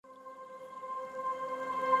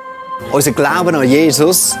Unser Glauben an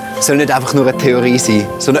Jesus soll nicht einfach nur eine Theorie sein,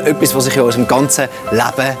 sondern etwas, was sich in unserem ganzen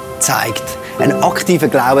Leben zeigt. Einen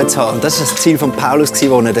aktiven Glauben zu haben. Und das war das Ziel von Paulus, als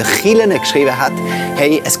er den Kirchen geschrieben hat,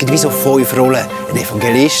 hey, es gibt wie so 5 Rollen. Ein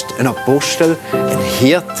Evangelist, ein Apostel, ein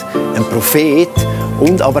Hirt, ein Prophet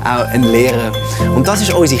und aber auch ein Lehrer. Und das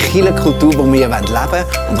ist unsere Kirchenkultur, die wir leben wollen.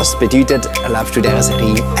 Und das bedeutet, erlebst du in dieser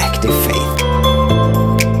Serie Active Faith.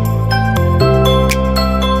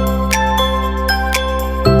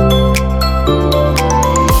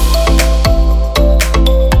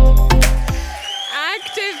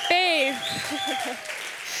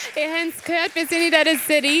 Wir sind in dieser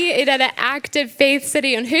Serie, in dieser Active Faith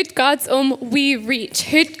Serie und heute geht es um We Reach.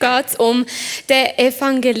 Heute geht es um den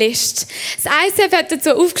Evangelist. Das ICF hat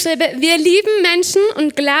dazu aufgeschrieben, wir lieben Menschen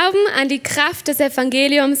und glauben an die Kraft des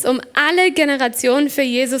Evangeliums, um alle Generationen für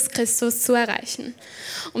Jesus Christus zu erreichen.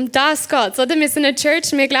 Um das geht es, oder? Wir sind eine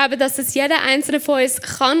Church und wir glauben, dass es jeder Einzelne von uns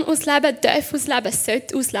kann ausleben, darf ausleben,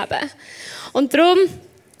 sollte ausleben. Und darum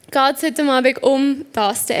geht es heute Abend um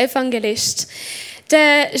das, den Evangelist.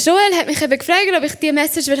 Der Joel hat mich eben gefragt, ob ich diese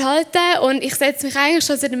Message halten will. Und ich setze mich eigentlich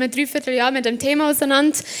schon seit einem Dreivierteljahr mit dem Thema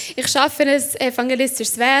auseinander. Ich arbeite ein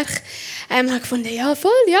evangelistisches Werk. Ich habe gefunden, ja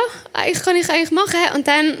voll, ja, kann ich eigentlich machen. Und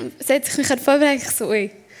dann setze ich mich vor und denke so,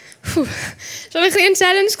 ui. Schon ein bisschen eine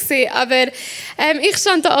Challenge gewesen, aber ich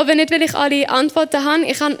stand da oben nicht, weil ich alle Antworten habe.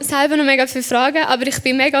 Ich habe selber noch mega viele Fragen, aber ich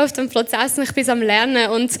bin mega auf dem Prozess und ich bin am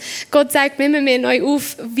Lernen. Und Gott zeigt mir immer mehr neu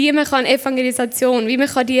auf, wie man Evangelisation, wie man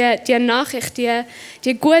die Nachricht,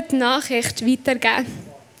 die gute Nachricht weitergeben kann.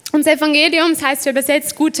 Und das Evangelium, das heisst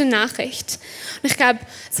übersetzt gute Nachricht. Und ich glaube,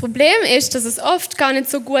 das Problem ist, dass es oft gar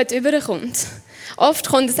nicht so gut überkommt. Oft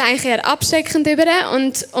kommt es eigentlich eher abschreckend über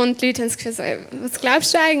und die Leute haben das Gefühl, so, was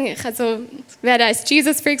glaubst du eigentlich? Also, werden als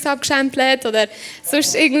Jesus-Freaks abgestempelt oder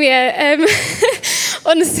sonst irgendwie.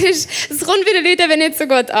 Und es kommt bei den Leuten nicht so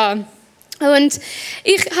gut an. Und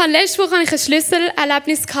letzte Woche hatte ich ein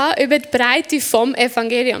Schlüsselerlebnis über die Breite vom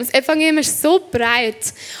Evangelium. Das Evangelium ist so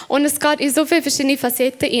breit und es geht in so viele verschiedene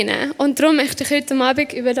Facetten rein. Und darum möchte ich heute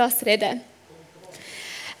Abend über das reden.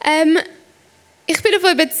 Ich bin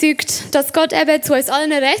davon überzeugt, dass Gott eben zu uns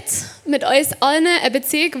allen redet, mit uns allen eine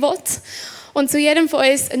Beziehung will und zu jedem von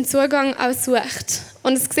uns einen Zugang auch sucht.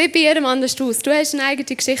 Und es sieht bei jedem anders aus. Du hast eine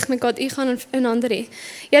eigene Geschichte mit Gott, ich habe eine andere.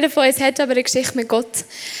 Jeder von uns hat aber eine Geschichte mit Gott.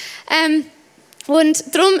 Und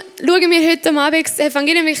darum schauen wir heute Abend das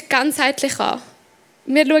Evangelium ganzheitlich an.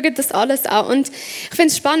 Wir schauen das alles an. Und ich finde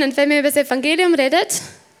es spannend, wenn wir über das Evangelium reden,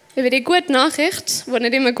 über die gute Nachricht, die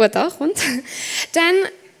nicht immer gut ankommt, dann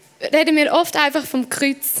reden wir oft einfach vom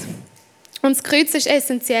Kreuz. Und das Kreuz ist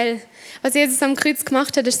essentiell. Was Jesus am Kreuz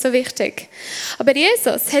gemacht hat, ist so wichtig. Aber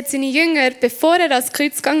Jesus hat seine Jünger, bevor er ans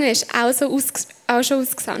Kreuz gegangen ist, auch schon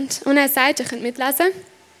ausgesandt. Und er sagt, ihr könnt mitlesen,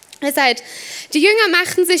 er sagt, die Jünger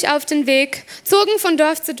machten sich auf den Weg, zogen von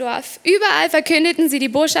Dorf zu Dorf. Überall verkündeten sie die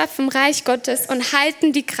Botschaft vom Reich Gottes und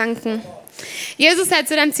heilten die Kranken. Jesus hat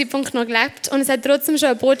zu diesem Zeitpunkt noch gelebt und es hat trotzdem schon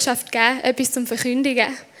eine Botschaft gegeben, etwas zum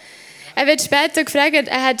Verkündigen. Er wird später gefragt,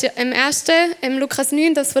 er hat im Lukas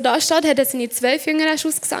 9, das wo da steht, hat er seine 12 Jünger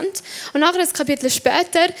ausgesandt. Und nachher, ein Kapitel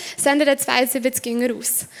später, sendet er 72 Jünger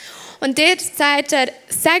aus. Und dort sagt er,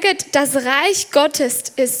 sagt, das Reich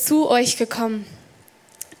Gottes ist zu euch gekommen.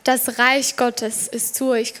 Das Reich Gottes ist zu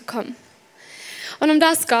euch gekommen. Und um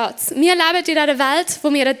das geht's. Wir leben in einer Welt,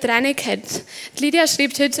 wo wir eine Trennung haben. Die Lydia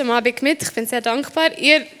schreibt heute Abend mit. Ich bin sehr dankbar.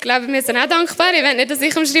 Ihr, glaube ich, wir sind auch dankbar. Ich weiß nicht, dass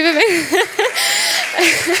ich am Schreiben bin.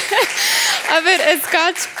 Aber es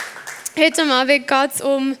geht, heute Abend geht es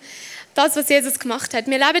um das, was Jesus gemacht hat.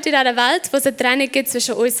 Wir leben in einer Welt, wo es eine Trennung gibt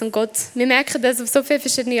zwischen uns und Gott. Wir merken das auf so viele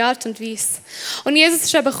verschiedene Art und Weise. Und Jesus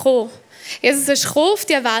ist aber gekommen. Jesus ist gekommen auf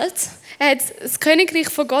diese Welt. Er hat das Königreich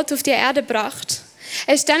von Gott auf die Erde gebracht.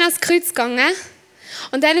 Er ist dann ans Kreuz gegangen.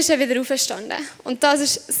 Und dann ist er wieder auferstanden. Und das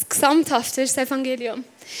ist das Gesamthafte, das ist das Evangelium.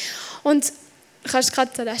 Und du kannst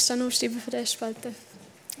gerade den Rest dann aufschreiben von dieser Spalte.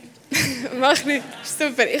 Mach nicht.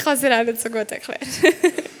 Super, ich kann es dir auch nicht so gut erklären.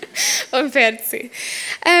 Und fertig.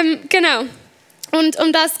 Genau. Und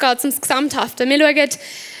um das geht es, um das Gesamthafte. Wir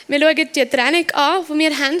schauen die Trennung an, die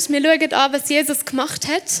wir haben. Wir schauen an, was Jesus gemacht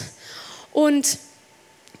hat. Und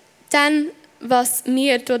dann, was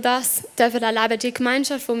wir durch das dürfen erleben, die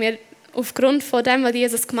Gemeinschaft, die wir aufgrund von dem, was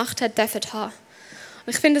Jesus gemacht hat, dürfen haben.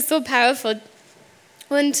 Und ich finde das so powerful.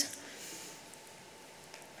 Und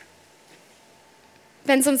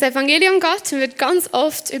wenn es ums Evangelium geht, wird ganz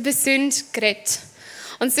oft über Sünde geredet.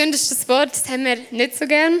 Und Sünde ist das Wort, das haben wir nicht so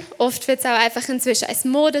gern. Oft wird es auch einfach inzwischen als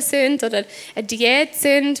Modesünde oder eine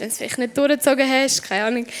Diätsünde, wenn du es vielleicht nicht durchgezogen hast, keine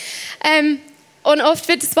Ahnung. Und oft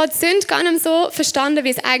wird das Wort Sünde gar nicht so verstanden, wie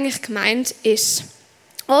es eigentlich gemeint ist.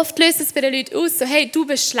 Oft löst es bei den Leuten aus, so, hey, du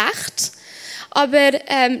bist schlecht. Aber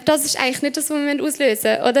das ist eigentlich nicht das, was wir auslösen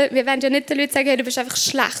wollen. Oder? Wir wollen ja nicht den Leuten sagen, hey, du bist einfach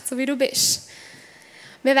schlecht, so wie du bist.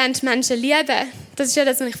 Wir wollen Menschen lieben. Das ist ja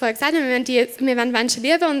das, was ich vorher gesagt habe. Wir wollen Menschen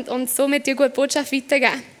lieben und somit die gute Botschaft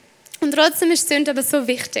weitergeben. Und trotzdem ist Sünde aber so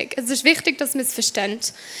wichtig. Es ist wichtig, dass wir es verstehen.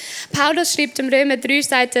 Paulus schreibt im Römer 3,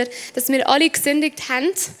 sagt er, dass wir alle gesündigt haben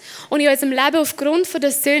und in unserem Leben aufgrund von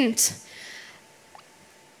der Sünde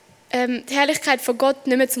die Herrlichkeit von Gott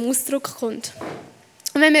nicht mehr zum Ausdruck kommt.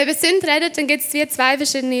 Und wenn wir über Sünde reden, dann gibt es wie zwei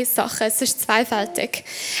verschiedene Sachen. Es ist zweifältig.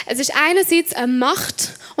 Es ist einerseits eine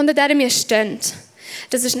Macht, unter der wir stehen.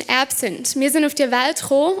 Das ist eine Erbsünde. Wir sind auf die Welt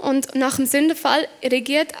gekommen und nach dem Sündenfall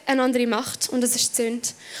regiert eine andere Macht und das ist die Sünde.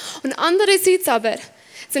 Und andererseits aber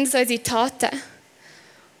sind es unsere Taten.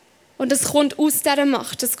 Und das kommt aus dieser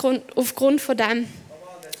Macht, das kommt aufgrund von dem.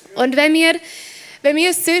 Und wenn wir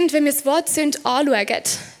das Wort Sünde anschauen,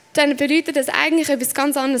 dann bedeutet das eigentlich etwas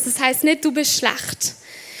ganz anderes. Das heisst nicht, du bist schlecht,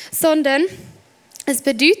 sondern es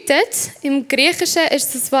bedeutet, im Griechischen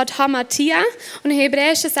ist das Wort Hamatia und im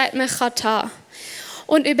Hebräischen sagt man Chata.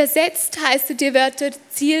 Und übersetzt heißen die Wörter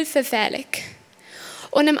Zielverfehlung.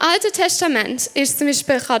 Und im Alten Testament ist zum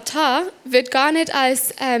Beispiel Chata, wird gar nicht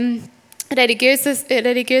als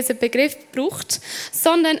religiöser Begriff gebraucht,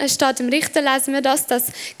 sondern es steht im Richter, lesen wir das, dass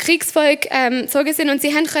Kriegsvolk gezogen sind und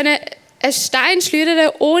sie haben können einen Stein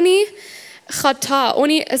schleudern ohne Chata,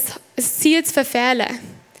 ohne ein Ziel zu verfehlen.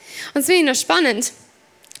 Und das finde ich noch spannend.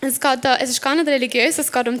 Es ist gar nicht religiös,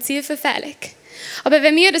 es geht um Zielverfehlung. Aber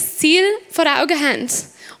wenn wir das Ziel vor Augen haben,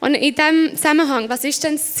 und in diesem Zusammenhang, was ist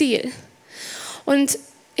denn das Ziel? Und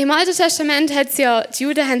im Alten Testament hat die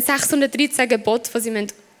Juden haben 613 Gebote, die sie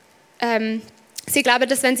müssen, sie glauben,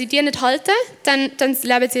 dass wenn sie die nicht halten, dann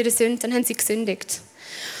leben sie in der Sünde, dann haben sie gesündigt.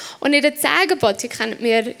 Und in den 10 Geboten, die kennen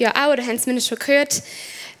wir ja auch, oder haben es mir schon gehört,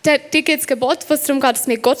 da gibt es Gebote, wo es darum geht, dass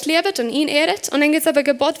wir Gott lieben und ihn ehren. Und dann gibt es aber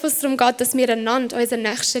Gebote, wo es darum geht, dass wir einander, unseren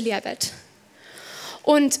Nächsten lieben.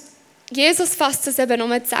 Und Jesus fasst das eben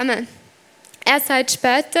nochmal zusammen. Er sagt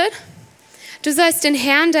später, du sollst den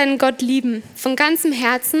Herrn, deinen Gott, lieben, von ganzem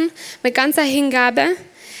Herzen, mit ganzer Hingabe,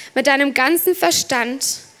 mit deinem ganzen Verstand,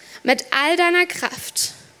 mit all deiner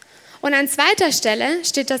Kraft. Und an zweiter Stelle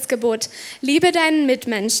steht das Gebot, liebe deinen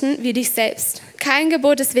Mitmenschen wie dich selbst. Kein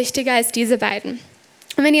Gebot ist wichtiger als diese beiden.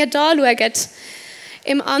 Und wenn ihr da schaut,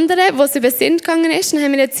 im anderen, wo es über Sünde gegangen ist, dann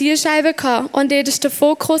haben wir eine Zielscheibe gehabt und dort ist der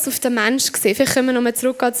Fokus auf den Mensch gewesen. Vielleicht können wir nochmal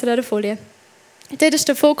zurückgehen zu dieser Folie. Dort ist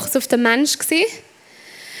der Fokus auf den Mensch gewesen.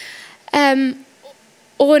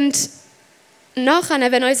 Und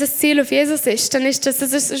nachher, wenn unser Ziel auf Jesus ist, dann ist das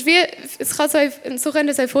ist wie, so könnt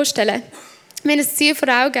ihr es euch vorstellen. Wir haben ein Ziel vor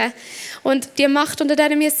Augen. Und die Macht, unter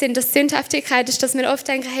der wir sind, das Sündhaftigkeit, ist, dass wir oft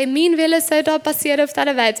denken, hey, mein Wille soll da passieren auf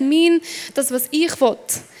dieser Welt. Das, was ich will.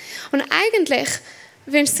 Und eigentlich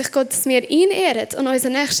wünscht sich Gott, dass wir ihn ehren und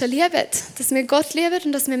unseren Nächsten lieben. Dass wir Gott lieben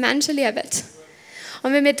und dass wir Menschen lieben.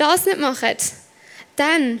 Und wenn wir das nicht machen,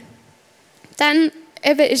 dann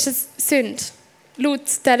eben ist es Sünde. Laut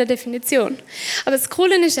dieser Definition. Aber das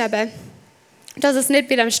Coole ist eben, dass es nicht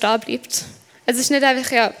bei dem stehen bleibt. Es ist nicht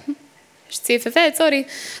einfach, ja, ist Ziel verfehlt, sorry,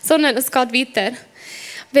 sondern es geht weiter.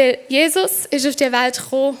 Weil Jesus ist auf die Welt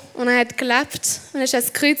gekommen und er hat gelebt und ist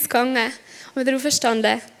ans Kreuz gegangen und wieder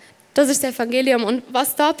auferstanden. Das ist das Evangelium. Und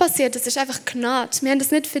was da passiert, das ist einfach Gnade. Wir haben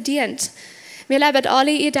das nicht verdient. Wir leben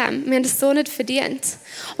alle in dem. Wir haben das so nicht verdient.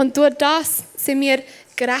 Und durch das sind wir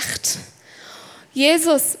gerecht.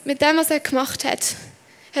 Jesus, mit dem, was er gemacht hat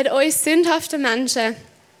uns sündhaften Menschen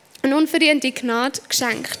eine unverdiente Gnade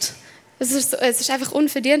geschenkt. Es ist einfach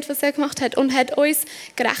unverdient, was er gemacht hat und hat uns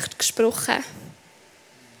gerecht gesprochen.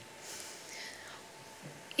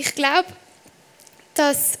 Ich glaube,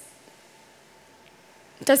 dass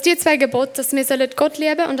die 2 Gebote, dass wir Gott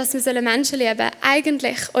lieben und dass wir Menschen lieben,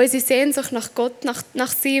 eigentlich unsere Sehnsucht nach Gott,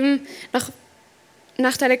 nach dieser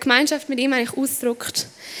Gemeinschaft mit ihm eigentlich ausdrückt.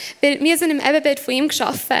 Weil wir sind im Ebenbild von ihm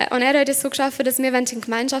geschaffen und er hat es so geschaffen, dass wir in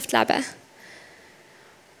Gemeinschaft leben.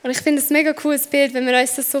 Und ich finde es ein mega cooles Bild, wenn wir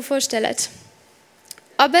uns das so vorstellen.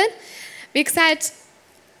 Aber, wie gesagt,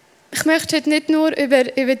 ich möchte heute nicht nur über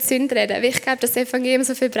die Sünde reden, weil ich glaube, dass das Evangelium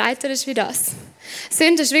so viel breiter ist wie das.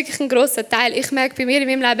 Sünde ist wirklich ein grosser Teil. Ich merke bei mir in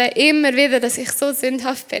meinem Leben immer wieder, dass ich so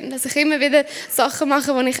sündhaft bin. Dass ich immer wieder Sachen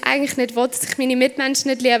mache, die ich eigentlich nicht will, dass ich meine Mitmenschen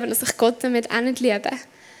nicht liebe und dass ich Gott damit auch nicht liebe.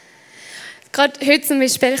 Gerade heute zum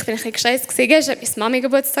Beispiel, ich bin ein bisschen gestresst gewesen, ich hatte meine Mami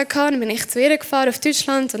Geburtstag gehabt, dann bin ich zu ihr gefahren auf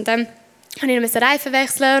Deutschland und dann musste ich noch Reifen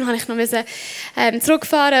wechseln und musste noch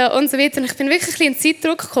zurückfahren und so weiter. Und ich bin wirklich ein bisschen in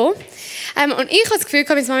Zeitdruck gekommen. Und ich habe das Gefühl,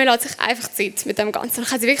 meine Mami lässt sich einfach Zeit mit dem Ganzen. Und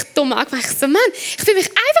ich habe sie wirklich dumm angemacht. Ich so, Mann, ich fühle mich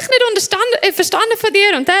einfach nicht verstanden von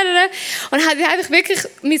dir. Und dann habe ich einfach wirklich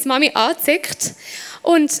meine Mami angezickt.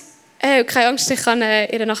 Und keine Angst, ich kann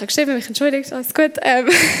ihr nachher geschrieben, mich entschuldigt, alles gut.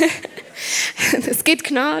 Es gibt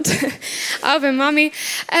Gnade, auch bei Mami.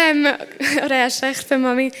 Oder erst recht bei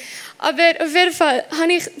Mami. Aber auf jeden Fall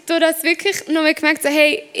habe ich durch das wirklich noch mal gemerkt, so,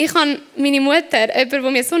 hey, ich habe meine Mutter, jemand, der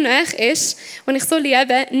mir so nahe ist, den ich so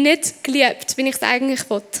liebe, nicht geliebt, wie ich es eigentlich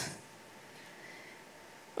wollte.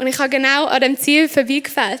 Und ich habe genau an dem Ziel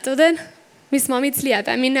vorbeigefällt, oder? Meine Mami zu lieben,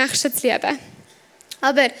 meine Nächsten zu lieben.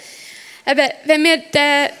 Aber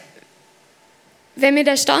wenn wir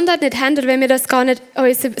den Standard nicht haben oder wenn wir das gar nicht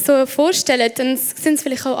uns so vorstellen, dann sind es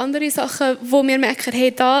vielleicht auch andere Sachen, wo wir merken,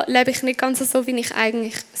 hey, da lebe ich nicht ganz so, wie ich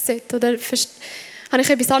eigentlich sollte. Oder habe ich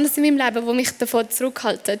etwas anderes in meinem Leben, das mich davon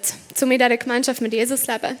zurückhaltet, um in dieser Gemeinschaft mit Jesus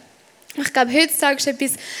zu leben. Ich glaube, heutzutage ist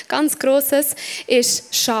etwas ganz Grosses,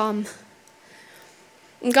 ist Scham.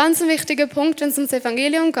 Ein ganz wichtiger Punkt, wenn es ums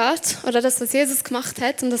Evangelium geht, oder das, was Jesus gemacht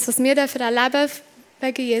hat und das, was wir dafür erleben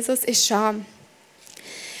wegen Jesus, ist Scham.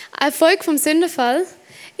 Eine Folge vom Sündenfall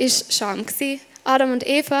war Scham. Adam und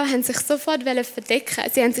Eva haben sich sofort verdecken.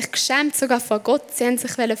 Sie haben sich geschämt, sogar vor Gott. Sie haben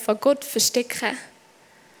sich vor Gott verstecken.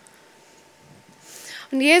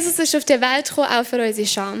 Und Jesus ist auf die Welt gekommen, auch für unsere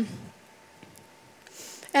Scham.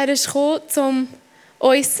 Er ist gekommen, um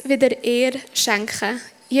uns wieder Ehre zu schenken.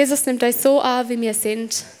 Jesus nimmt uns so an, wie wir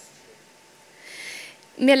sind.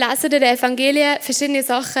 Wir lesen in den Evangelien verschiedene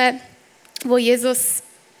Sachen,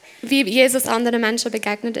 wie Jesus anderen Menschen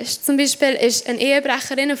begegnet ist. Zum Beispiel ist eine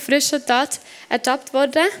Ehebrecherin auf frischer Tat ertappt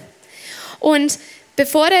worden. Und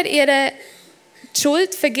bevor er ihre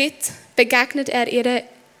Schuld vergibt, begegnet er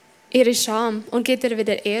ihre Scham und gibt ihr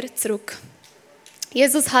wieder Ehre zurück.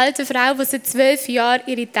 Jesus heilt eine Frau, die seit 12 Jahren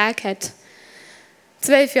ihre Tage hat.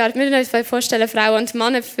 12 Jahre. Ich muss mir das vorstellen, Frauen und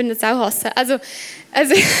Männer finden es auch hassen. Also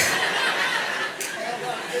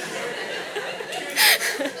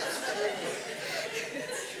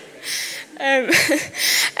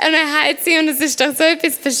und er heilt sie und es ist doch so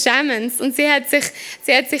etwas Beschämendes. Und sie hat sich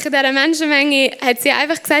in dieser Menschenmenge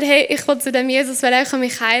einfach gesagt, hey, ich will zu dem Jesus, weil er kann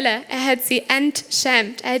mich heilen. Er hat sie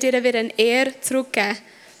entschämt. Er hat ihr wieder eine Ehre zurückgegeben.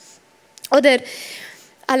 Oder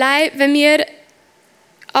allein, wenn wir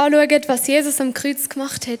anschauen, was Jesus am Kreuz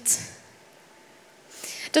gemacht hat.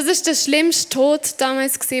 Das ist der schlimmste Tod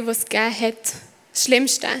damals, den es gegeben hat. Das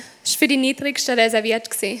Schlimmste. Das war für die Niedrigsten reserviert.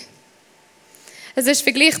 Es ist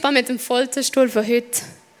vergleichbar mit dem Folterstuhl von heute,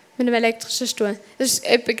 mit einem elektrischen Stuhl. Das ist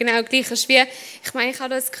etwa genau gleich. Es ist wie, ich meine, ich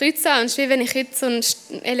habe das Kreuz an, es ist wie wenn ich heute so einen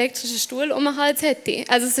elektrischen Stuhl um den Hals hätte.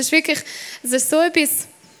 Also es ist so etwas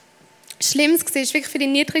Schlimmes gewesen. Es war wirklich für die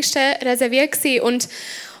Niedrigsten reserviert gewesen.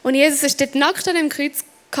 Und Jesus ist dort nackt an dem Kreuz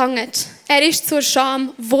gehangen. Er ist zur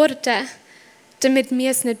Scham geworden, damit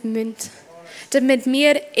wir es nicht müssen. Damit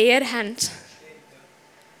wir Ehre haben.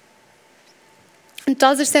 Und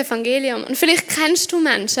das ist das Evangelium. Und vielleicht kennst du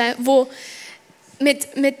Menschen, die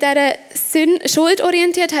mit dieser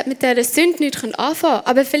Schuldorientiertheit, mit dieser Sünde nichts anfangen können.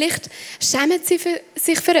 Aber vielleicht schämen sie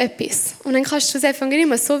sich für etwas. Und dann kannst du das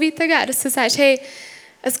Evangelium so weitergeben, dass du sagst, hey,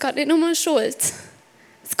 es geht nicht nur um Schuld.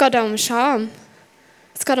 Es geht auch um Scham.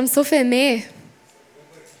 Es geht um so viel mehr.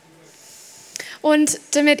 Und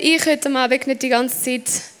damit ich heute Abend nicht die ganze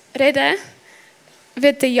Zeit rede,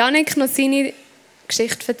 wird Janik noch seine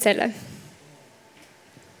Geschichte erzählen.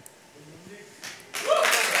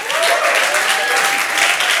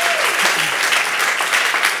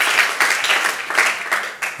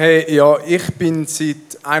 Hey, ja, ich bin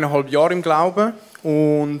seit 1,5 Jahren im Glauben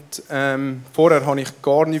und vorher wollte ich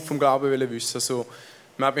gar nichts vom Glauben wissen. Also,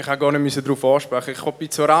 man hat mich auch gar nicht darauf ansprechen. Ich bin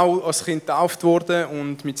zwar auch als Kind getauft worden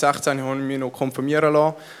und mit 16 habe ich mich noch konfirmieren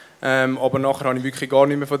lassen, aber nachher wollte ich wirklich gar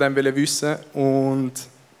nicht mehr von dem wissen. Und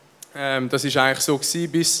das war eigentlich so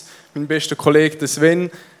gewesen, bis mein bester Kollege der Sven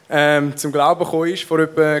zum Glauben gekommen ist, vor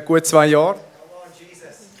etwa gut 2 Jahren.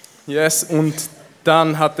 Yes, und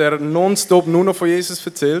dann hat er nonstop nur noch von Jesus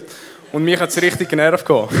erzählt und mich hat es richtig genervt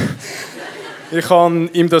gehabt. Ich habe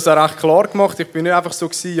ihm das auch recht klar gemacht. Ich bin nicht einfach so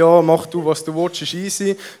gewesen, ja, mach du, was du willst, ist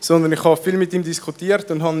easy, sondern ich habe viel mit ihm diskutiert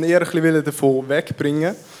und habe ihn eher ein bisschen davon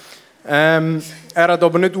wegbringen. Er hat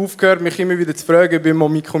aber nicht aufgehört, mich immer wieder zu fragen, ob ich mal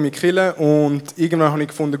mitkomme killen. Und irgendwann habe ich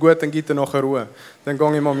gefunden, gut, dann gibt er nachher Ruhe. Dann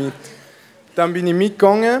gehe ich mal mit. Dann bin ich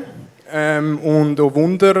mitgegangen und oh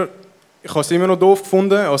Wunder, ich habe es immer noch doof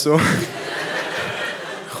gefunden. Also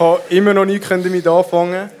ich konnte immer noch nichts damit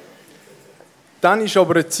anfangen. Dann ist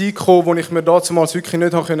aber eine Zeit gekommen, wo ich mir damals wirklich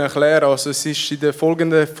nicht erklären konnte. Also es ist in den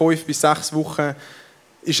folgenden 5 bis 6 Wochen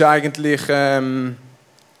ist eigentlich in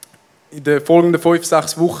den folgenden 5 bis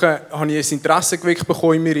 6 Wochen habe ich ein Interesse geweckt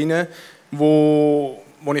bekommen in mir rein, wo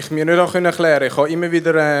ich mir nicht erklären konnte. Ich habe immer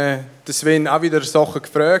wieder den Sven auch wieder Sachen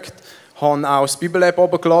gefragt, habe auch das Bibel-App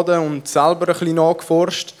runtergeladen und selber ein bisschen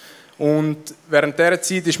nachgeforscht. Und während dieser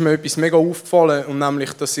Zeit ist mir etwas mega aufgefallen, und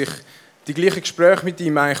nämlich, dass ich die gleichen Gespräche mit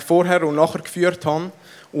ihm eigentlich vorher und nachher geführt habe.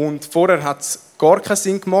 Und vorher hat es gar keinen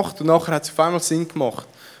Sinn gemacht und nachher hat es auf einmal Sinn gemacht.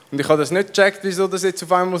 Und ich habe das nicht gecheckt, wieso das jetzt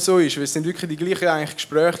auf einmal so ist, weil es sind wirklich die gleichen eigentlich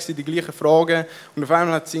Gespräche, die gleichen Fragen, und auf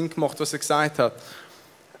einmal hat es Sinn gemacht, was er gesagt hat.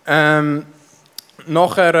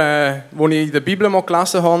 Nachher, als ich in der Bibel mal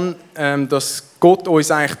gelesen habe, dass Gott uns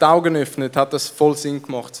eigentlich die Augen öffnet, hat das voll Sinn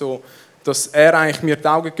gemacht. So, dass er eigentlich mir die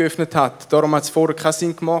Augen geöffnet hat. Darum hat es vorher keinen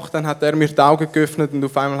Sinn gemacht, dann hat er mir die Augen geöffnet und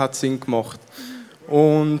auf einmal hat es Sinn gemacht.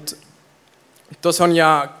 Und das habe ich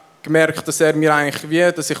auch gemerkt, dass er mir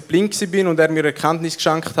eigentlich dass ich blind war und er mir Erkenntnis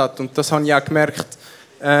geschenkt hat. Und das habe ich auch gemerkt,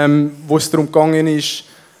 wo es darum gegangen ist.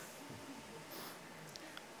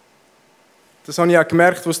 Das habe ich auch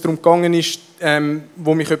gemerkt, wo es darum gegangen ist,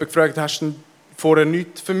 wo mich jemand gefragt hat, hast du vorher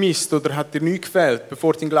nichts vermisst oder hat dir nichts gefehlt,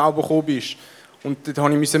 bevor du in den Glauben gekommen bist? Und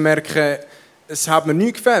dort musste ich merken, es hat mir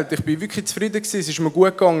nichts gefehlt. Ich war wirklich zufrieden, es ist mir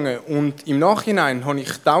gut gegangen. Und im Nachhinein habe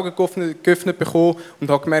ich die Augen geöffnet bekommen und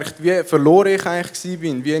habe gemerkt, wie verloren ich eigentlich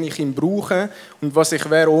war, wie ich ihn brauche und was ich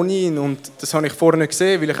wäre ohne ihn. Und das habe ich vorher nicht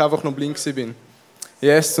gesehen, weil ich einfach noch blind war.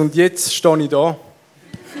 Yes, und jetzt stehe ich da.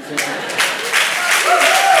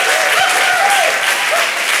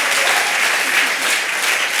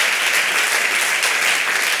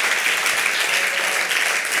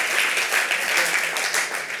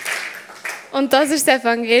 Und das ist das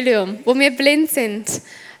Evangelium. Wo wir blind sind,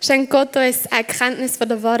 schenkt Gott uns eine Erkenntnis von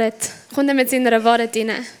der Wahrheit. Kommt er mit seiner Wahrheit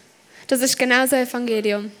rein. Das ist genau das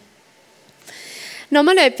Evangelium.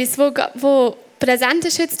 Nochmal etwas, wo präsent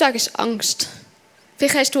ist heutzutage, ist Angst.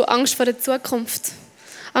 Vielleicht hast du Angst vor der Zukunft.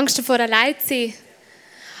 Angst davor, allein zu sein.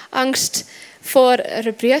 Angst vor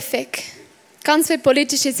einer Prüfung. Ganz viele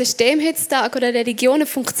politische Systeme heutzutage oder Religionen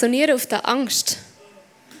funktionieren auf der Angst.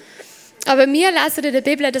 Aber wir lesen in der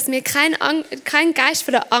Bibel, dass wir keinen Geist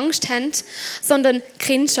von der Angst haben, sondern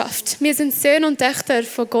Kindschaft. Wir sind Söhne und Töchter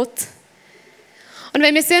von Gott. Und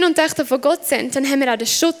wenn wir Söhne und Töchter von Gott sind, dann haben wir auch den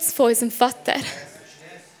Schutz von unserem Vater.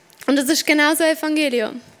 Und das ist genau so ein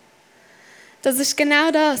Evangelium. Das ist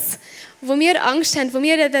genau das. Wo wir Angst haben, wo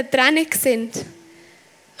wir in der Trennung sind,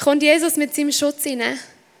 kommt Jesus mit seinem Schutz hinein.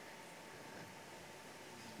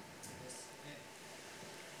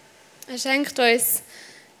 Er schenkt uns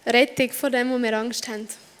Rettung von dem, wo wir Angst haben.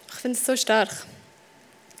 Ich finde es so stark.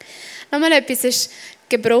 Nochmal etwas ist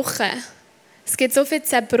gebrochen. Es gibt so viel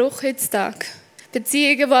Zerbruch heutzutage.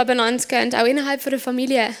 Beziehungen, die abeinander gehen, auch innerhalb der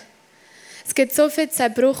Familie. Es gibt so viel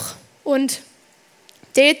Zerbruch. Und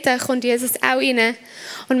dort kommt Jesus auch rein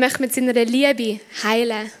und möchte mit seiner Liebe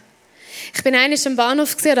heilen. Ich bin einmal am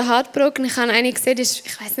Bahnhof oder Hartbruck und ich habe eine gesehen, ich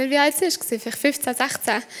weiß nicht, wie alt sie ist, vielleicht 15,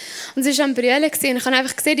 16. Und sie war am Brüllen und ich habe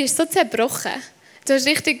einfach gesehen, die ist so zerbrochen. Du hast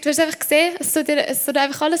einfach gesehen, es tut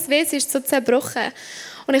einfach alles weh, sie ist so zerbrochen.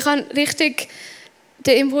 Und ich habe richtig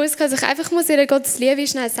den Impuls gehabt, dass ich einfach ihr Gottes Liebe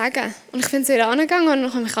schnell sagen. Und ich bin zu ihr angegangen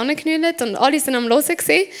und habe mich angeknüllt und alle waren am Hören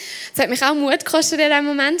gewesen. Das hat mich auch Mut gekostet in diesem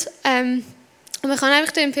Moment. Und ich habe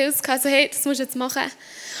einfach den Impuls gehabt, so, hey, das musst du jetzt machen.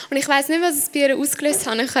 Und ich weiss nicht, was es bei ihr ausgelöst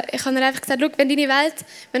hat. Ich habe ihr einfach gesagt, schau, wenn deine Welt,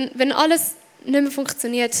 wenn alles nicht mehr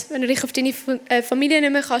funktioniert, wenn du dich auf deine Familie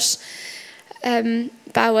nicht mehr kannst,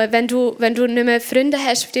 bauen, wenn du nicht mehr Freunde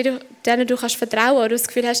hast, denen du kannst vertrauen oder das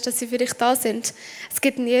Gefühl hast, dass sie für dich da sind. Es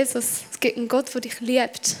gibt einen Jesus, es gibt einen Gott, der dich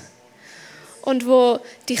liebt und der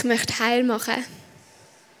dich heil machen möchte.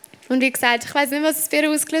 Und wie gesagt, ich weiss nicht, was es bei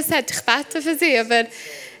ihr ausgelöst hat. Ich bete für sie, aber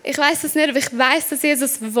ich weiss es nicht, aber ich weiss, dass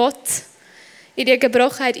Jesus will in die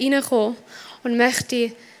Gebrochenheit hineinkommen und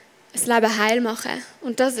möchte das Leben heil machen.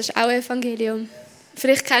 Und das ist auch Evangelium.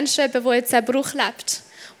 Vielleicht kennst du jemanden, der jetzt einen Bruch lebt.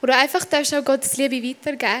 Wo du einfach auch Gottes Liebe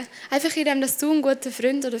weitergeben darfst. Einfach indem dass du ein guter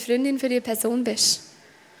Freund oder Freundin für die Person bist.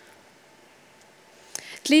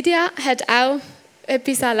 Die Lydia hat auch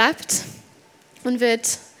etwas erlebt und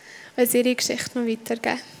wird uns ihre Geschichte noch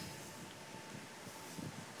weitergeben.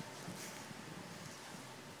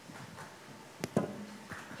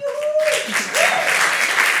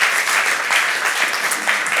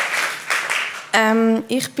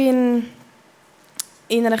 Ich bin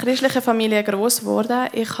in einer christlichen Familie groß geworden.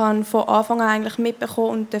 Ich habe von Anfang an eigentlich mitbekommen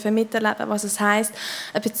und durfte miterleben, was es heisst,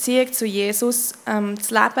 eine Beziehung zu Jesus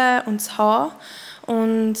zu leben und zu haben.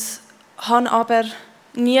 Und habe aber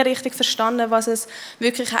nie richtig verstanden, was es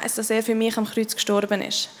wirklich heisst, dass er für mich am Kreuz gestorben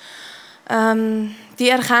ist. Die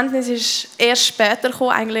Erkenntnis ist erst später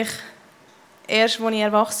gekommen, eigentlich erst, als ich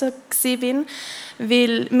erwachsen war.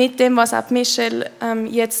 Weil mit dem, was auch Michèle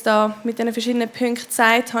jetzt da mit den verschiedenen Punkten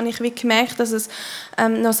sagt, habe ich wie gemerkt, dass es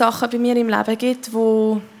noch Sachen bei mir im Leben gibt,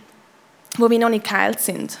 wo wir noch nicht geheilt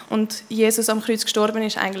sind. Und Jesus am Kreuz gestorben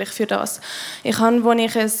ist eigentlich für das. Ich habe, als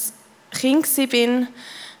ich ein Kind war,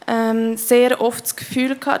 sehr oft das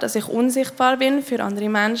Gefühl gehabt, dass ich unsichtbar bin für andere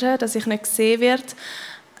Menschen, dass ich nicht gesehen werde.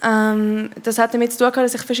 Das hat damit zu tun gehabt,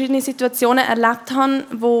 dass ich verschiedene Situationen erlebt habe,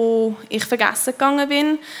 wo ich vergessen gegangen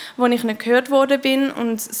bin, wo ich nicht gehört worden bin.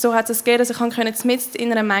 Und so hat es gegeben, dass ich mitten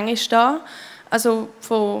in einer Menge stehen, also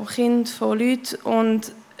von Kindern, von Leuten,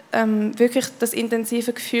 und wirklich das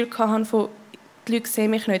intensive Gefühl hatte, von die Leute sehen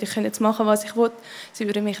mich nicht. Ich könnte jetzt machen, was ich will, sie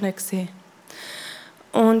würden mich nicht sehen.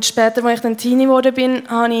 Und später, als ich dann Teenie geworden bin,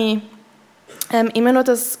 hatte ich immer noch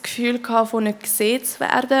das Gefühl gehabt, von nicht gesehen zu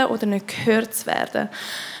werden oder nicht gehört zu werden.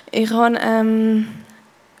 Ich habe in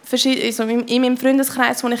meinem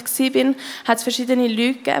Freundeskreis, wo ich war, hat es verschiedene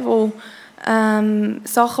Leute gegeben, die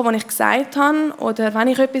Sachen, die ich gesagt habe oder wenn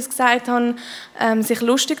ich etwas gesagt habe, sich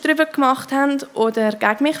lustig darüber gemacht haben oder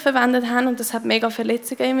gegen mich verwendet haben, und das hat mega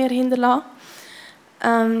Verletzungen in mir hinterlassen.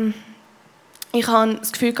 Ich habe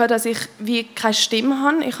das Gefühl gehabt, dass ich wie keine Stimme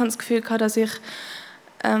habe. Ich habe das Gefühl gehabt, dass ich,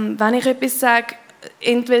 wenn ich etwas sage,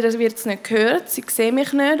 entweder wird es nicht gehört, sie sehen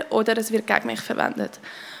mich nicht, oder es wird gegen mich verwendet.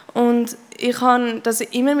 Und ich habe das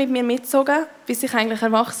immer mit mir mitgezogen, bis ich eigentlich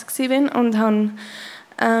erwachsen war, und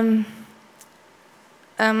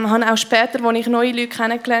habe auch später, als ich neue Leute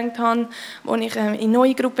kennengelernt habe, als ich in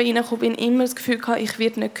neue Gruppen hineingekommen bin, immer das Gefühl gehabt, ich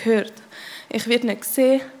werde nicht gehört, ich werde nicht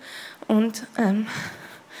gesehen, und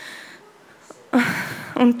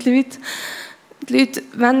die Leute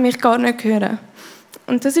wollen mich gar nicht hören.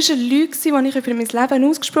 Und das war eine Lüge, die ich über mein Leben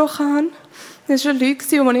ausgesprochen habe. Das war eine Lüge,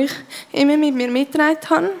 die ich immer mit mir mitgetragen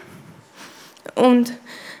habe. Und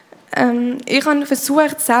ich habe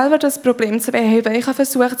versucht, selber das Problem zu beheben. Ich habe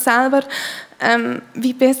versucht, selber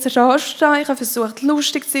wie besser dazustehen. Ich habe versucht,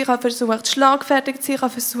 lustig zu sein. Ich habe versucht, schlagfertig zu sein. Ich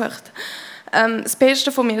habe versucht, das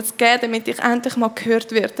Beste von mir zu geben, damit ich endlich mal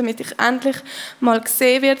gehört werde, damit ich endlich mal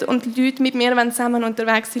gesehen werde und Leute mit mir zusammen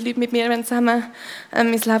unterwegs sind, Leute mit mir zusammen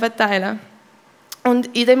mein Leben teilen.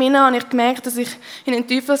 Und in dem Sinne habe ich gemerkt, dass ich in einen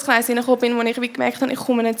Teufelskreis hineingekommen bin, wo ich gemerkt habe, ich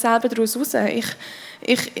komme nicht selber daraus raus.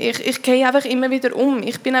 Ich gehe einfach immer wieder um.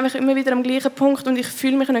 Ich bin einfach immer wieder am gleichen Punkt und ich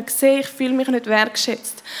fühle mich nicht gesehen, ich fühle mich nicht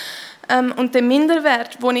wertgeschätzt. Und der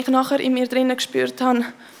Minderwert, den ich nachher in mir drinnen gespürt habe,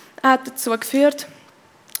 hat dazu geführt,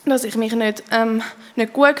 dass ich mich nicht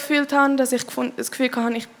gut gefühlt habe, dass ich das Gefühl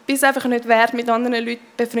hatte, ich bin es einfach nicht wert, mit anderen Leuten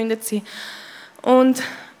befreundet zu sein. Und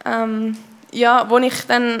als ich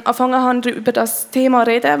dann angefangen habe, über das Thema zu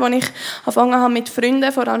reden, als ich angefangen habe mit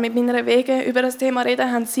Freunden, vor allem mit meiner Wege, über das Thema zu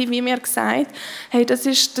reden, haben sie wie mir gesagt, hey, das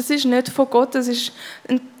ist nicht von Gott, das ist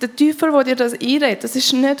der Teufel, der dir das einredet. Das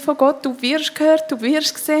ist nicht von Gott, du wirst gehört, du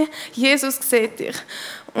wirst gesehen, Jesus sieht dich.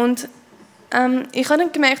 Und ich habe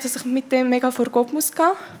dann gemerkt, dass ich mit dem mega vor Gott gehen muss.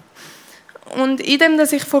 Und in dem,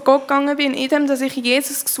 dass ich vor Gott gegangen bin, in dem, dass ich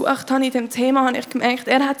Jesus gesucht habe, in dem Thema, habe ich gemerkt,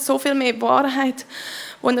 er hat so viel mehr Wahrheit,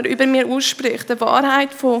 die er über mir ausspricht. Die Wahrheit,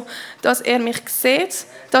 dass er mich sieht,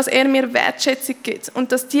 dass er mir Wertschätzung gibt.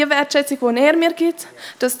 Und dass die Wertschätzung, die er mir gibt,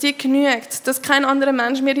 dass die genügt. Dass kein anderer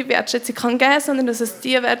Mensch mir die Wertschätzung geben kann, sondern dass es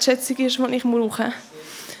die Wertschätzung ist, die ich brauche.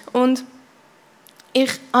 Und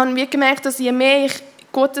ich habe wie gemerkt, dass je mehr ich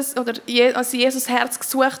Gottes oder Jesus Herz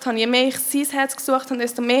gesucht habe, je mehr ich sein Herz gesucht habe,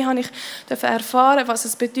 desto mehr habe ich erfahren, was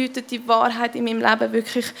es bedeutet, die Wahrheit in meinem Leben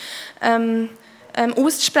wirklich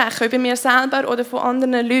auszusprechen, über mir selber oder von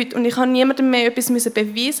anderen Leuten. Und ich habe niemandem mehr etwas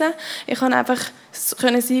beweisen. Ich kann einfach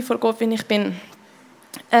sein vor Gott, wie ich bin.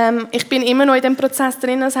 Ich bin immer noch in dem Prozess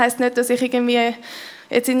drin. Das heisst nicht, dass ich irgendwie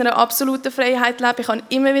jetzt in einer absoluten Freiheit lebe. Ich habe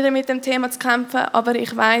immer wieder mit dem Thema zu kämpfen, aber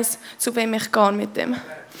ich weiss, zu wem ich gehe mit dem.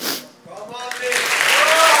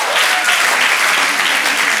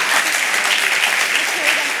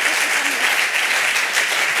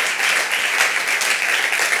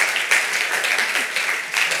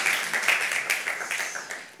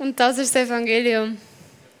 Und das ist das Evangelium.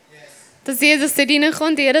 Dass Jesus dort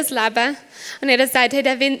reinkommt in ihr Leben und er sagt, hey,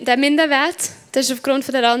 der Minderwert, das ist aufgrund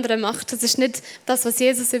von der anderen Macht. Das ist nicht das, was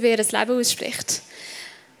Jesus über ihr Leben ausspricht.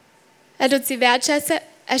 Er tut sie wertschätzen,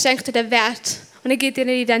 er schenkt ihr den Wert und er gibt ihr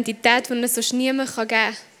eine Identität, die er sonst niemand geben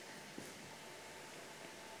kann.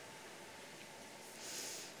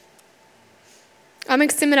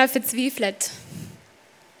 Manchmal sind wir auch verzweifelt.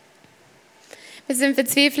 Wir sind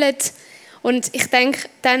verzweifelt. Und ich denke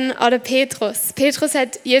dann an den Petrus. Petrus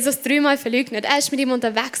hat Jesus 3-mal verleugnet. Er war mit ihm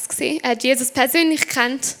unterwegs. Er hat Jesus persönlich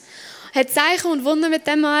gekannt, hat Zeichen und Wunder mit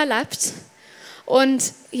dem Mann erlebt.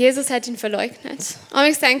 Und Jesus hat ihn verleugnet. Und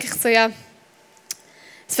ich denke so, ja,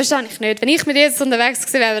 das verstehe ich nicht. Wenn ich mit Jesus unterwegs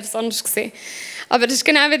gewesen wäre, wäre das anders gewesen. Aber das ist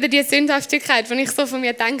genau wieder die Sündhaftigkeit, die ich so von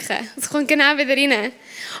mir denke. Es kommt genau wieder rein.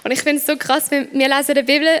 Und ich finde es so krass, wenn wir lesen in der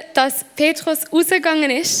Bibel, dass Petrus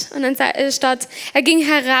rausgegangen ist und dann steht, er ging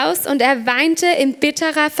heraus und er weinte in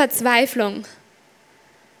bitterer Verzweiflung.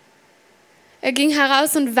 Er ging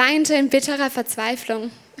heraus und weinte in bitterer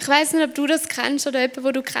Verzweiflung. Ich weiß nicht, ob du das kennst oder jemand,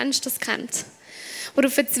 wo du kennst, das kennt. Wo du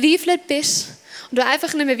verzweifelt bist und du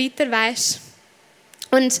einfach nicht mehr weiter weißt.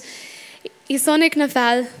 Und in solchen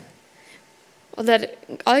Fällen, oder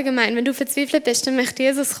allgemein, wenn du verzweifelt bist, dann möchte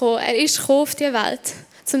Jesus kommen. Er ist gekommen auf diese Welt,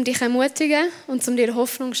 um dich zu ermutigen und um dir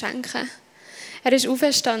Hoffnung zu schenken. Er ist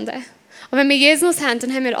auferstanden. Und wenn wir Jesus haben,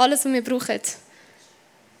 dann haben wir alles, was wir brauchen.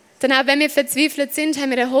 Dann auch wenn wir verzweifelt sind,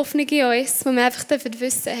 haben wir eine Hoffnung in uns, wo wir einfach wissen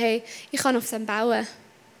dürfen, hey, ich kann auf dem bauen.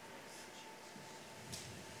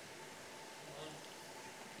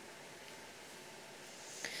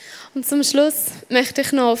 Und zum Schluss möchte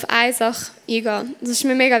ich noch auf eine Sache eingehen. Das ist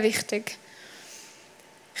mir mega wichtig.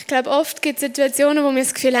 Ich glaube, oft gibt es Situationen, wo wir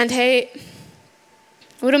das Gefühl haben, hey,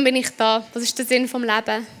 warum bin ich da? Was ist der Sinn vom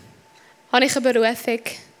Leben? Habe ich eine Berufung?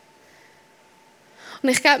 Und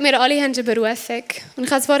ich glaube, wir alle haben eine Berufung. Und ich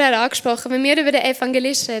habe es vorher angesprochen, wenn wir über den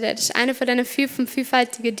Evangelist reden, das ist einer von diesen 5 vom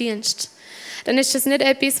fünffältigen Dienst, dann ist das nicht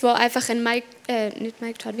etwas, wo einfach ein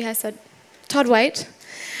Todd White,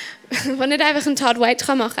 wo nicht einfach ein Todd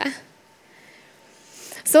White machen kann.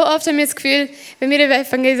 So oft haben wir das Gefühl, wenn wir über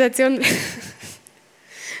Evangelisation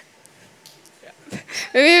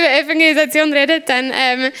reden,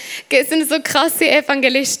 dann sind es so krasse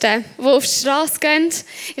Evangelisten, die auf die Straße gehen.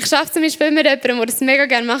 Ich arbeite zum Beispiel mit jemandem, der das mega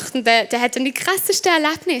gerne macht und der hat dann die krassesten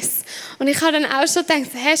Erlebnisse. Und ich habe dann auch schon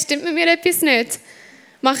gedacht, hey, stimmt mit mir etwas nicht?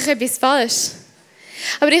 Mache ich etwas falsch?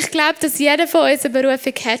 Aber ich glaube, dass jeder von uns eine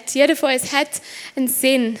Berufung hat. Jeder von uns hat einen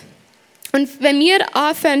Sinn. Und wenn wir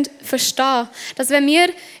anfangen zu verstehen, dass wenn wir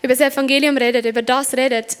über das Evangelium reden, über das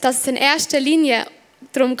reden, dass es in erster Linie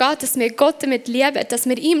darum geht, dass wir Gott damit lieben, dass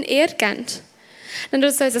wir ihm Ehre geben, dann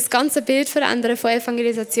tut es uns das ganze Bild verändern von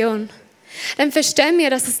Evangelisation. Dann verstehen wir,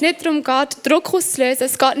 dass es nicht darum geht, Druck auszulösen.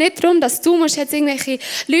 Es geht nicht darum, dass du jetzt irgendwelche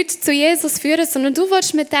Leute zu Jesus führen musst, sondern du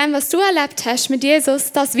willst mit dem, was du erlebt hast, mit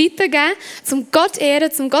Jesus, das weitergeben, zum Gott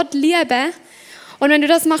ehren, zum Gott lieben. Und wenn du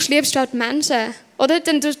das machst, liebst du auch die Menschen. Oder?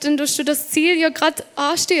 Dann tust du das Ziel ja gerade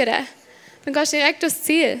ansteuern. Dann gehst du direkt aufs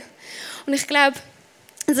Ziel. Und ich glaube,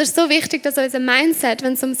 es ist so wichtig, dass unser Mindset,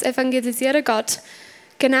 wenn es ums Evangelisieren geht,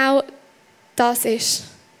 genau das ist.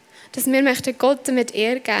 Dass wir möchten Gott damit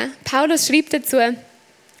Ehre geben. Paulus schreibt dazu,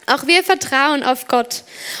 auch wir vertrauen auf Gott.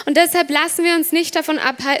 Und deshalb lassen wir uns nicht davon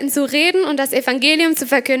abhalten, zu reden und das Evangelium zu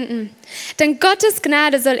verkünden. Denn Gottes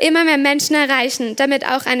Gnade soll immer mehr Menschen erreichen, damit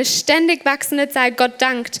auch eine ständig wachsende Zahl Gott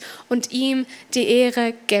dankt und ihm die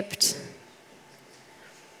Ehre gibt.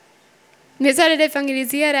 Wir sollen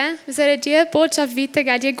evangelisieren, wir sollen die Botschaft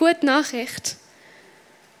weitergeben, die gute Nachricht,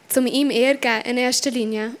 um ihm Ehre geben in erster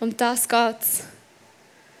Linie. Um das geht's.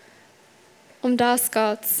 Um das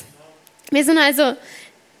geht's. Wir sind also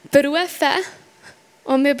berufen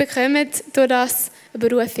und wir bekommen durch das eine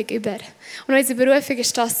Berufung über. Und unsere Berufung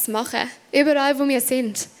ist das zu machen. Überall, wo wir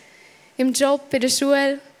sind. Im Job, in der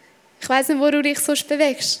Schule. Ich weiss nicht, wo du dich sonst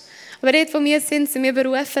bewegst. Aber dort, wo wir sind wir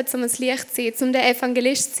berufen, um ein Licht zu sein, um der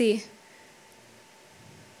Evangelist zu sein.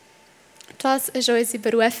 Das ist unsere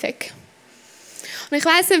Berufung. Und ich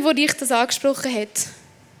weiss nicht, wo dich das angesprochen hat.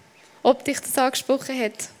 Ob dich das angesprochen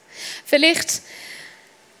hat. Vielleicht,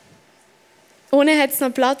 ohne hat es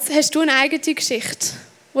noch Platz, hast du eine eigene Geschichte,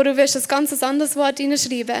 wo du willst ein ganz anderes Wort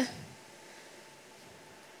hineinschreiben.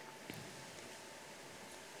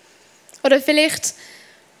 Oder vielleicht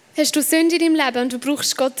hast du Sünde in deinem Leben und du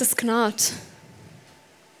brauchst Gottes Gnade.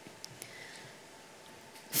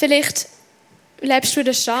 Vielleicht lebst du in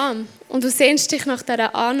der Scham und du sehnst dich nach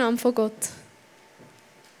dieser Annahme von Gott.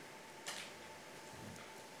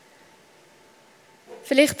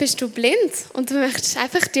 Vielleicht bist du blind und du möchtest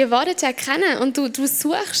einfach die Wahrheit erkennen und du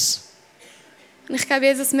suchst. Und ich glaube,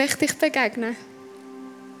 Jesus möchte dich begegnen.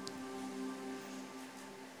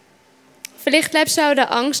 Vielleicht lebst du auch in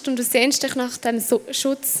der Angst und du sehnst dich nach dem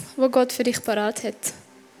Schutz, den Gott für dich parat hat.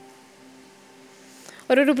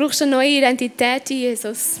 Oder du brauchst eine neue Identität in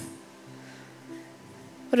Jesus.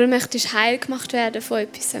 Oder du möchtest heil gemacht werden von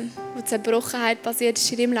etwas, wo Zerbrochenheit passiert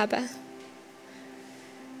ist in deinem Leben.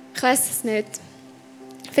 Ich weiss es nicht.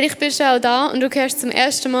 Vielleicht bist du auch da und du hörst zum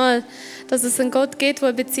ersten Mal, dass es einen Gott gibt, der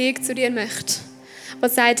eine Beziehung zu dir möchte. Der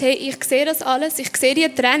sagt, hey, ich sehe das alles, ich sehe die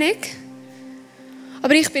Trennung,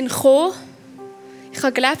 aber ich bin gekommen, ich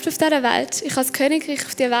habe gelebt auf dieser Welt, ich habe das Königreich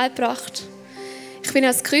auf diese Welt gebracht. Ich bin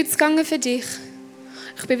ans Kreuz gegangen für dich.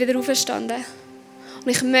 Ich bin wieder auferstanden. Und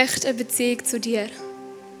ich möchte eine Beziehung zu dir.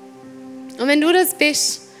 Und wenn du das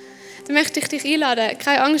bist, dann möchte ich dich einladen.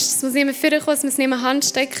 Keine Angst, es muss niemand vorkommen, es muss niemand Hand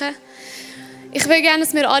stecken. Ich will gerne,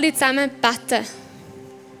 dass wir alle zusammen beten.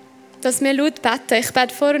 Dass wir laut beten. Ich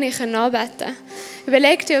bete vor und ich kann nachbeten.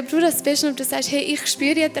 Überleg dir, ob du das bist und ob du sagst, hey, ich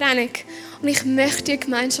spüre die Trennung. Und ich möchte die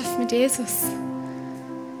Gemeinschaft mit Jesus.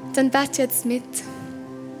 Dann bete jetzt mit.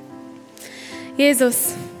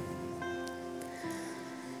 Jesus,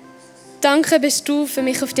 danke bist du für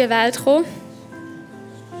mich auf die Welt gekommen.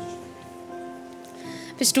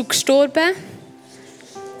 Bist du gestorben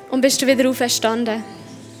und bist du wieder auferstanden.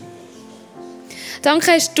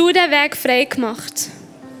 Danke hast du den Weg frei gemacht,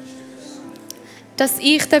 dass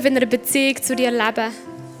ich in einer Beziehung zu dir leben.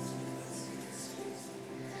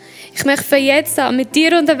 Ich möchte von jetzt an mit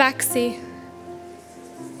dir unterwegs sein.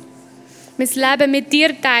 Mein Leben mit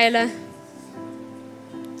dir teilen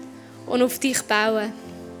und auf dich bauen.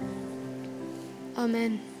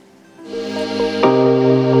 Amen.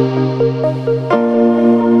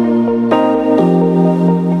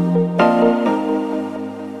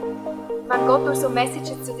 Wenn Gott durch so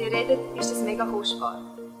Messages zu dir redet, ist das mega kostbar.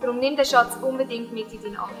 Darum nimm den Schatz unbedingt mit in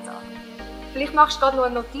deinen Alltag. Vielleicht machst du gerade noch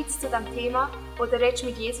eine Notiz zu diesem Thema oder redest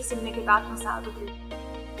mit Jesus in einem Gebet noch selber drüber.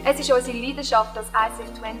 Es ist unsere Leidenschaft als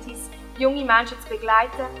ICF20s, junge Menschen zu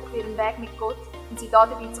begleiten auf ihrem Weg mit Gott und sie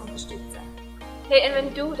dabei zu unterstützen. Hey, und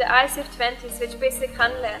wenn du den ICF20s besser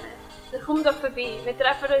kennenlernen willst, dann komm doch vorbei. Wir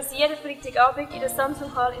treffen uns jeden Freitagabend in der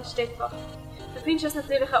Samsung Hall in Stettbach. Du findest uns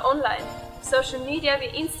natürlich auch online, auf Social Media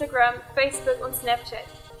wie Instagram, Facebook und Snapchat.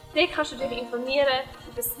 Dort kannst du dich informieren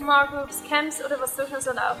über Smart Groups, Camps oder was sonst noch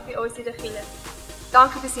so läuft bei uns in der Kirche.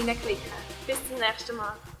 Danke fürs Hineinklicken. Bis zum nächsten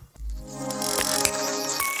Mal.